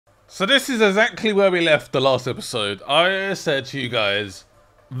So this is exactly where we left the last episode. I said to you guys,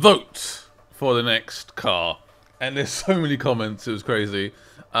 vote for the next car. And there's so many comments, it was crazy.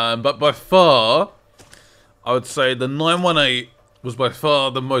 But by far, I would say the 918 was by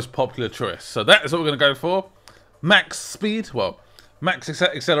far the most popular choice. So that is what we're going to go for. Max speed, well, max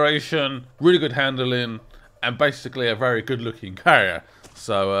acceleration, really good handling, and basically a very good looking carrier.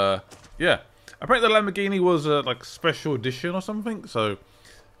 So, yeah. Apparently the Lamborghini was like special edition or something, so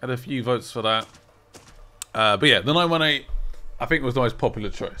had a few votes for that. But yeah, the 918 I think was the most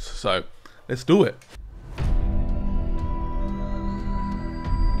popular choice. So let's do it.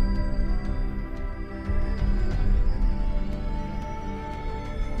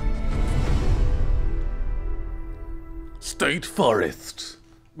 State Forest.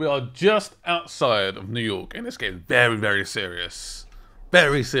 We are just outside of New York and it's getting very, very serious.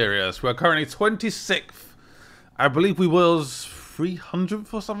 Very serious. We're currently 26th. I believe we was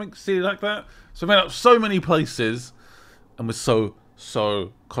 300th or something, silly like that. So we made up so many places and we're so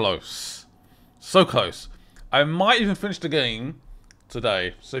close. So close. I might even finish the game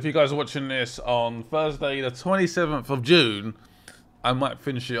today. So if you guys are watching this on Thursday the 27th of June, I might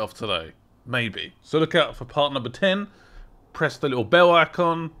finish it off today. Maybe. So look out for part number 10. Press the little bell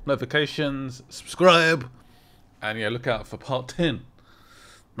icon, notifications, subscribe. And yeah, look out for part 10.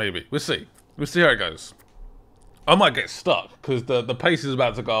 Maybe. We'll see. We'll see how it goes. I might get stuck because the pace is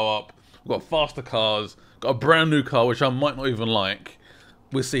about to go up. We've got faster cars. Got a brand new car which I might not even like.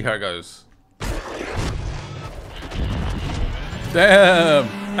 We'll see how it goes.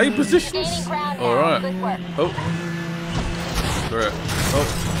 Damn! 8 positions? Alright. Oh. Great. Oh.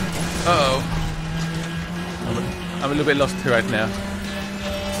 Uh-oh. I'm a little bit lost here right now.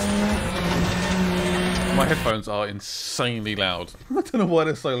 My headphones are insanely loud. I don't know why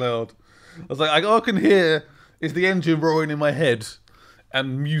they're so loud. I was like, all I can hear is the engine roaring in my head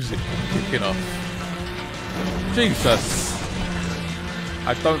and music kicking off. Jesus.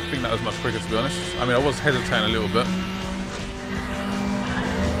 I don't think that was much quicker, to be honest. I mean, I was hesitating a little bit.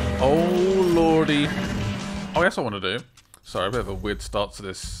 Oh, lordy. Oh, that's what I want to do. Sorry, a bit of a weird start to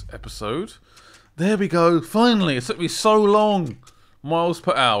this episode. There we go. Finally, it took me so long. Miles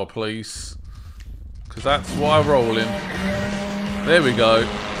per hour, please. Because that's why I'm rolling. There we go.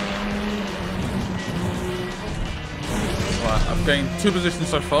 Right, I've gained 2 positions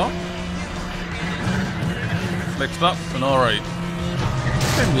so far. Next up, an R8.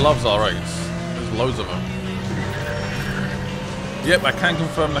 This game loves R8s. There's loads of them. Yep, I can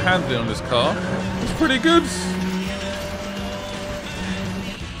confirm the handling on this car. It's pretty good.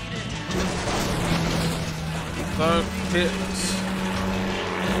 Don't hit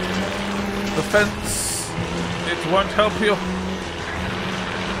the fence. It won't help you.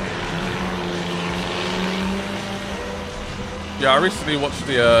 Yeah, I recently watched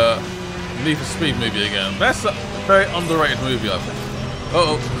the Need for Speed movie again. That's a very underrated movie, I think.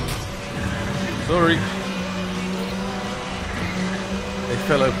 Uh-oh. Sorry. A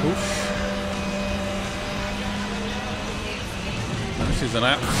fellow push. This is an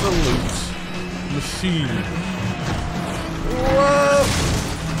absolute machine. Whoa!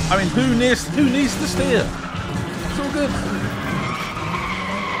 I mean, who needs to steer? It's all good.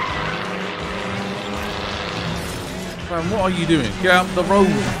 Man, what are you doing? Get out the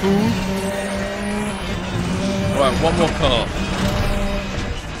road, fool! Right, one more car.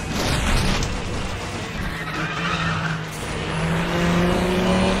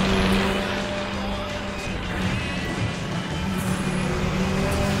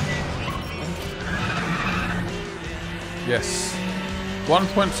 Yes.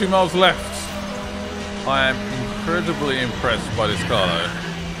 1.2 miles left. I am incredibly impressed by this car though.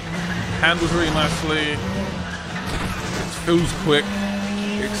 Handles really nicely. It feels quick.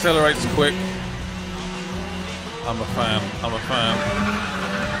 It accelerates quick. I'm a fan. I'm a fan.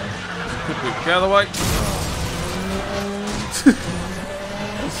 Get out of the way.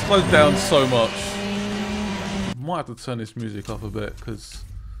 It slowed down so much. Might have to turn this music off a bit because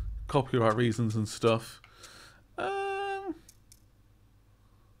copyright reasons and stuff.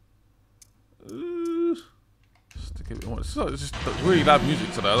 It's just really loud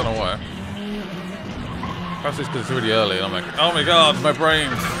music today, I don't know why. Perhaps it's because it's really early and I'm like, oh my god, my brain.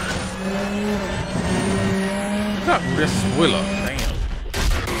 Look at that wrist spoiler. Damn.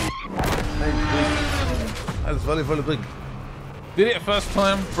 That's very big. Did it first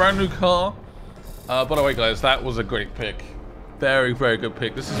time, brand new car. By the way guys, that was a great pick. Very good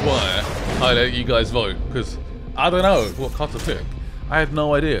pick. This is why I let you guys vote, because I don't know what car to pick. I had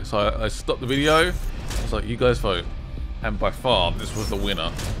no idea, so I stopped the video. I was like, you guys vote. And by far, this was the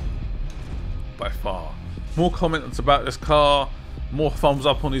winner. By far. More comments about this car. More thumbs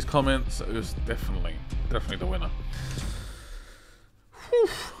up on these comments. It was definitely the winner. Whew.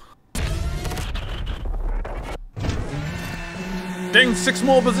 Dang, 6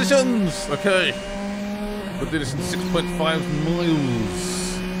 more positions! Okay. We'll do this in 6.5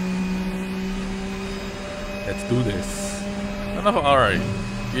 miles. Let's do this. Another RA.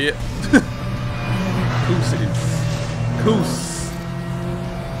 Yeah. Coos it is. Coos.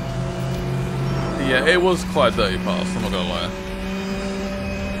 Yeah, it was quite a dirty pass, I'm not gonna lie.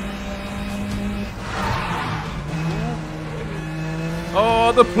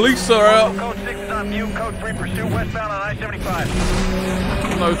 Oh, the police are out. Code 6 is on view. Code 3 pursuit westbound on I-75.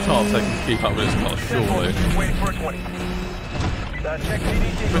 No chance they can keep up with this car, surely. Waiting for a 20. Check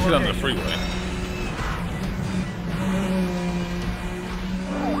CDC. Especially on the freeway.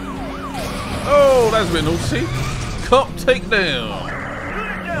 Oh, that's a bit naughty. Cop takedown.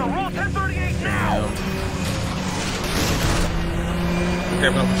 Unit down. Roll 1038 now. We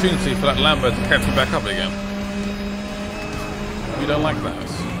have an opportunity for that Lambo to catch me back up again. You don't like that.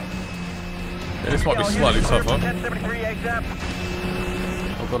 Yeah, this might be slightly tougher. 1073 ASAP.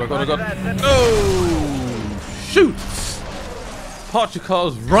 Oh god. Oh! Shoot! PORSCHE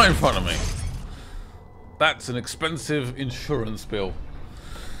car's right in front of me. That's an expensive insurance bill.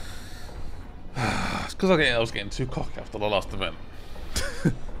 It's because I was getting too cocky after the last event.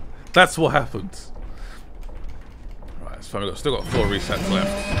 That's what happened. Right, so we've still got 4 resets left.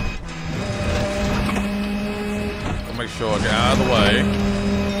 I'll make sure I get out of the way.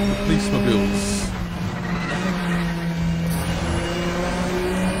 The police mobiles.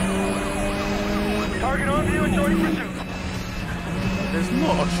 Target on view and joining pursuit. There's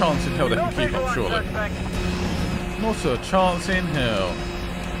not a chance in hell they can keep up, surely. Not a chance in hell.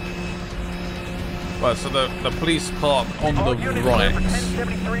 Right, so the police park on the right.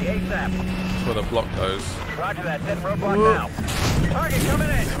 1073 ASAP. That's where the block goes. Roger that. Set roadblock now. Target coming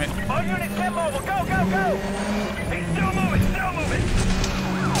in. All units get mobile. Go. He's still moving.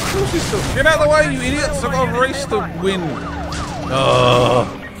 Of course he's still. Get out of the way, you idiots! I've got a race to win.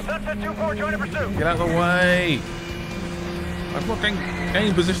 Sunset 2-4, join in pursuit. Get out of the way. I've not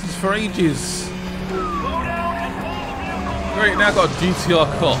gained positions for ages. Great, now I've got a GTR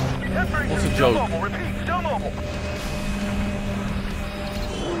cop. What's a joke? Repeat, still mobile.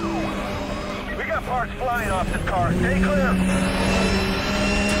 We got parts flying off this car. Stay clear.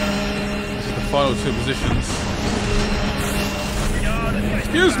 This is the final 2 positions.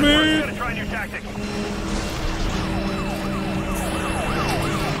 Excuse me! Try new tactic.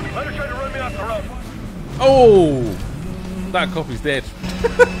 Let her try to run me off the road. Oh! That copy's dead.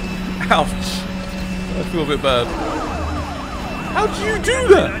 Ouch. I feel a bit bad. How do you do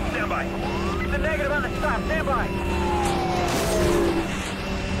that? Stand by. Keep the negative on the stop. Stand by.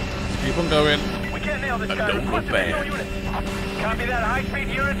 Keep on going. We can't nail this guy. don't look bad. Copy that. High-speed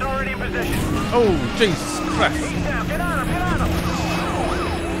units already in position. Oh, Jesus Christ. He's down. Get on him.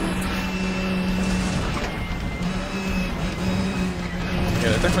 Yeah,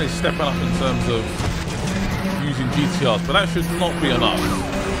 they're definitely stepping up in terms of using GTRs, but that should not be enough.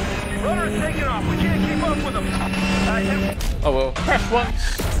 Rudder's taking off. We can't keep up with them. Oh well, crash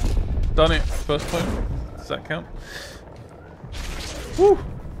once. Done it. First time. Does that count? Woo!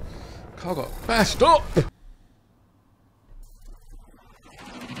 Car got bashed up! We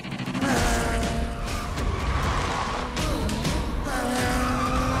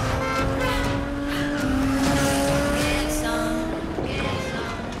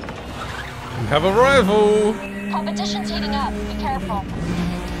have a rival! Competition's heating up. Be careful.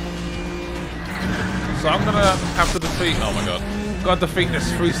 So I'm gonna have to defeat. Oh my god. Gotta defeat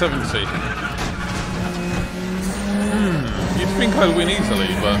this 370. You'd think I'd win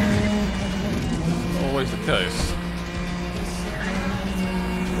easily, but not always the case.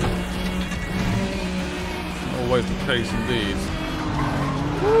 Always the case indeed.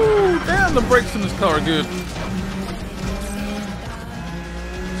 Woo! Damn, the brakes in this car are good.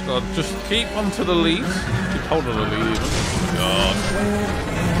 Just gotta just keep onto the lead. Keep hold of the lead even. Oh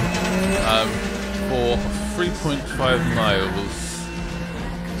god. For 3.5 miles.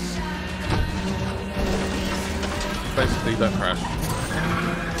 Basically, don't crash.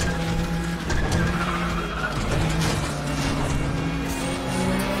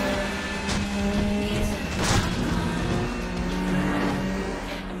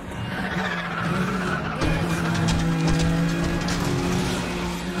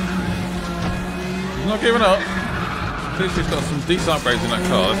 He's not giving up. At least he's got some decent upgrades in that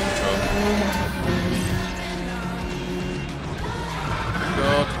car, that's for sure.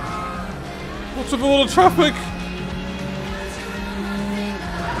 God. What's with all the traffic?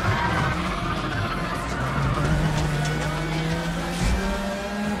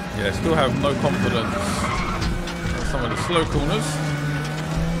 Yeah, still have no confidence in some of the slow corners.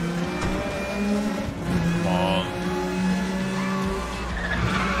 Come on.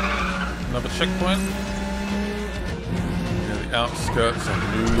 Another checkpoint. Yeah, the outskirts of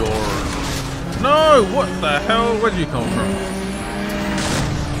New York. No! What the hell? Where did you come from?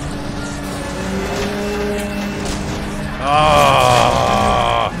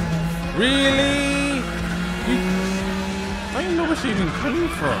 Ah! Really? I don't know where she even came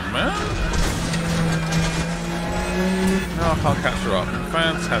from, man. No, I can't catch her up.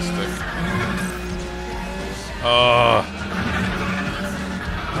 Fantastic.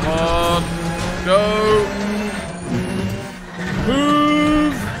 Come on. Go.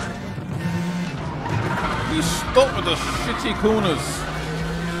 Move. You stop with the shitty corners.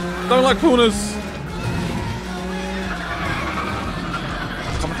 Don't like corners.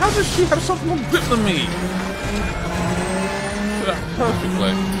 How does she have something more grip than me? Did that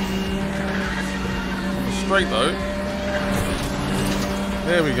perfectly. Straight though.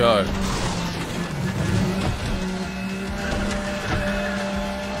 There we go.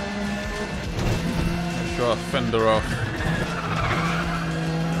 Make sure I fend her off.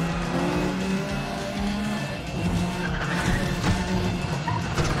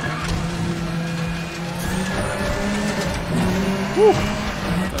 Whew.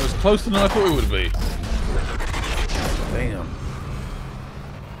 That was closer than I thought it would be. Damn.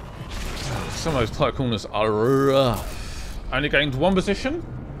 Some of those tight corners are rough. Only gained one position.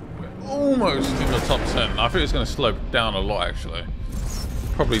 We're almost in the top 10. I think it's going to slow down a lot, actually.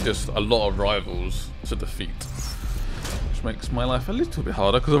 Probably just a lot of rivals to defeat. Which makes my life a little bit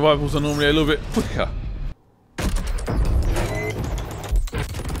harder, because the rivals are normally a little bit quicker.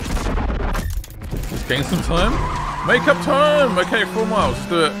 Let's gain some time. Make up time! Okay, 4 miles. Let's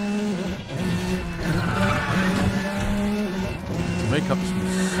do it. Make up some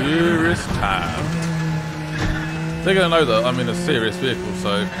serious time. They're going to know that I'm in a serious vehicle,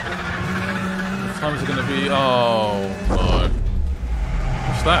 so... What time's it going to be? Oh, no.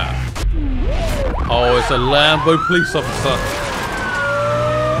 What's that? Oh, it's a Lambo police officer.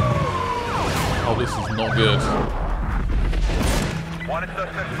 Oh, this is not good.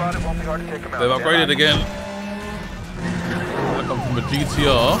 They've upgraded again. I've gone from a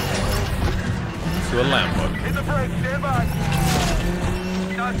GTR to a Lambo. Hit the brakes, stand by.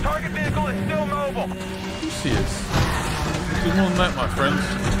 Target vehicle is still mobile. She is. She's more than that, my friends.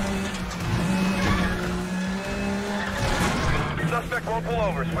 Suspect won't pull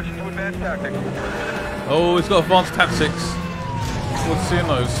over. Switching to advanced tactics. Oh, he's got advanced tactics. What's seeing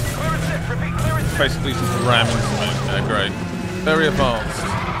those? Clear at 6. Repeat, clear at 6. Basically just ramming something. Yeah, great. Very advanced.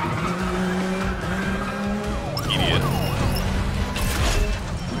 Idiot.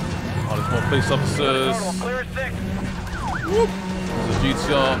 Oh, there's more police officers. Clear at 6. Whoop. There's a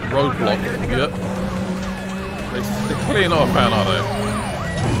GTR roadblock. Yep. They're clearly not a fan, are they?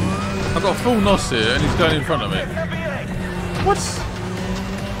 I've got a full NOS here and he's going in front of me. What?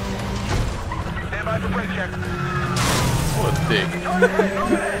 Stand by for brake check. What a dick.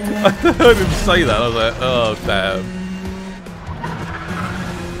 I heard him say that. I was like, oh, damn.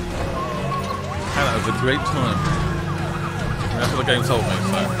 And that was a great time. That's what the game told me,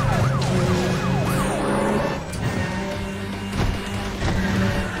 so.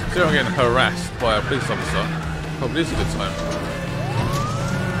 See, I'm getting harassed by a police officer. Probably is a good time.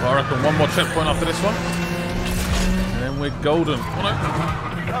 Well, I reckon one more checkpoint after this one. And then we're golden. Oh, no.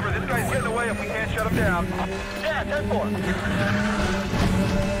 Cover, this guy's getting away if we can't shut him down. Yeah, 10-4.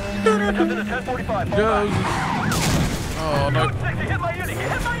 That's up to the 1045. Go. Oh, no. You hit my unit. You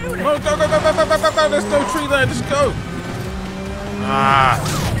hit my unit. No, go. There's no tree there. Just go. Ah.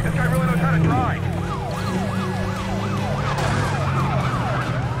 This guy really knows how to drive.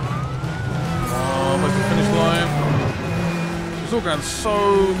 Oh, where's the finish line? It's all going so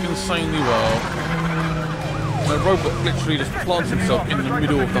insanely well. The robot literally just plants himself in the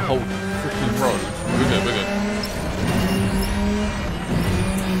middle of the whole freaking road. We're good.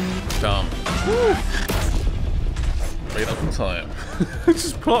 Done. Woo. Made up in time.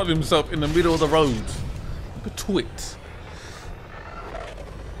 Just planted himself in the middle of the road. Like a twit.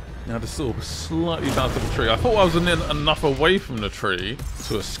 Now just sort of slightly down to the tree. I thought I was enough away from the tree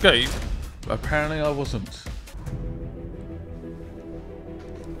to escape, but apparently I wasn't.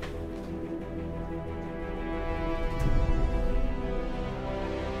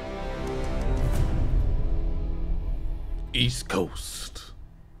 East Coast.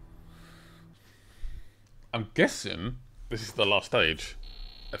 I'm guessing this is the last stage.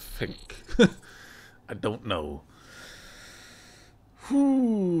 I think. I don't know.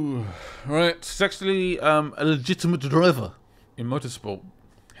 Whew. Right, it's actually a legitimate driver in motorsport.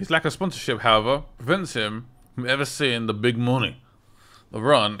 His lack of sponsorship, however, prevents him from ever seeing the big money. The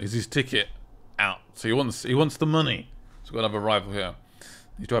run is his ticket out. So he wants the money. So we've got another rival here.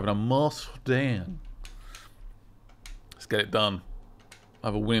 He's driving a Mustang. Dan. Let's get it done.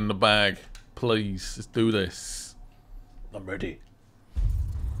 Have a win in the bag. Please, let's do this. I'm ready.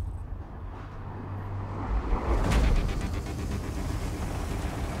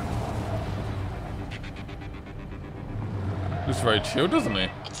 Looks very chill, doesn't he?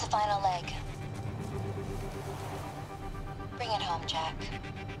 It's the final leg. Bring it home, Jack.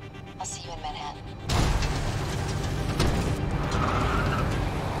 I'll see you in Manhattan.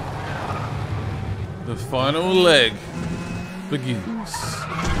 The final leg begins.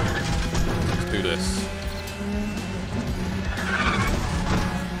 Let's do this.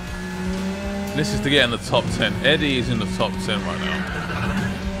 This is to get in the top 10. Eddie is in the top 10 right now.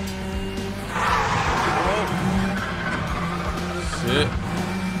 That's it.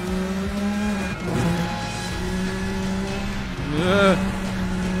 Yeah.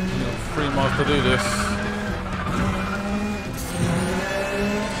 You've got 3 miles to do this.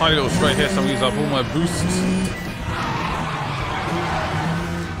 Tiny little straight here, so I'm using up all my boosts.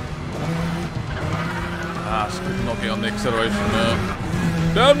 Just could not get on the acceleration there.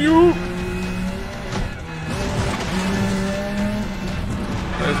 Damn you!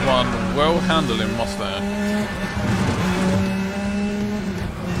 There's one well-handling Mustang.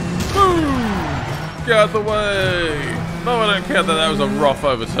 Boom! Get out of the way! No, I don't care that was a rough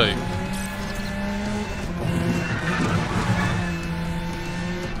overtake.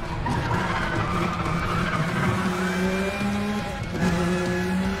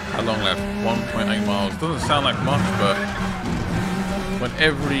 How long left? 1.8 miles. Doesn't sound like much, but when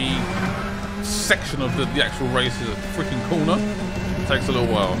every section of the actual race is a freaking corner, it takes a little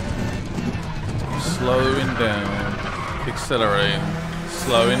while. Slowing down, accelerating,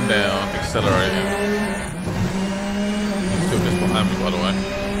 slowing down, accelerating. Still just behind me, by the way.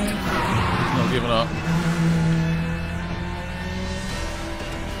 Not giving up.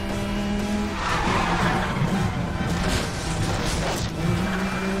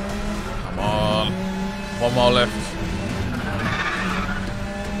 Come on. 1 mile left.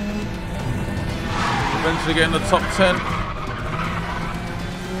 Eventually get in the top 10.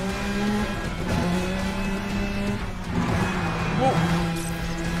 Whoa.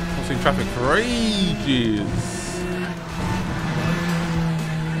 I've seen traffic for ages.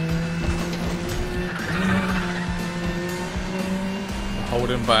 Hold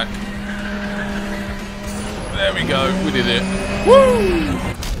him back. There we go. We did it. Woo!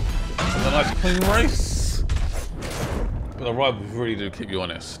 It was a nice clean race. But the rivals really do keep you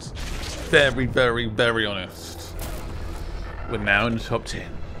honest. Very, very, very honest. We're now in the top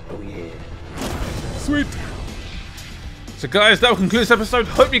 10. Oh yeah. Sweet. So guys, that will conclude this episode.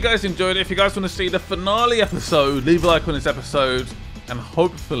 Hope you guys enjoyed it. If you guys want to see the finale episode, leave a like on this episode. And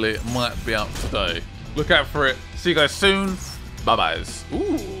hopefully it might be out today. Look out for it. See you guys soon. Bye-byes.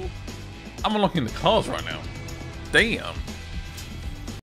 Ooh. I'm unlocking the cars right now. Damn.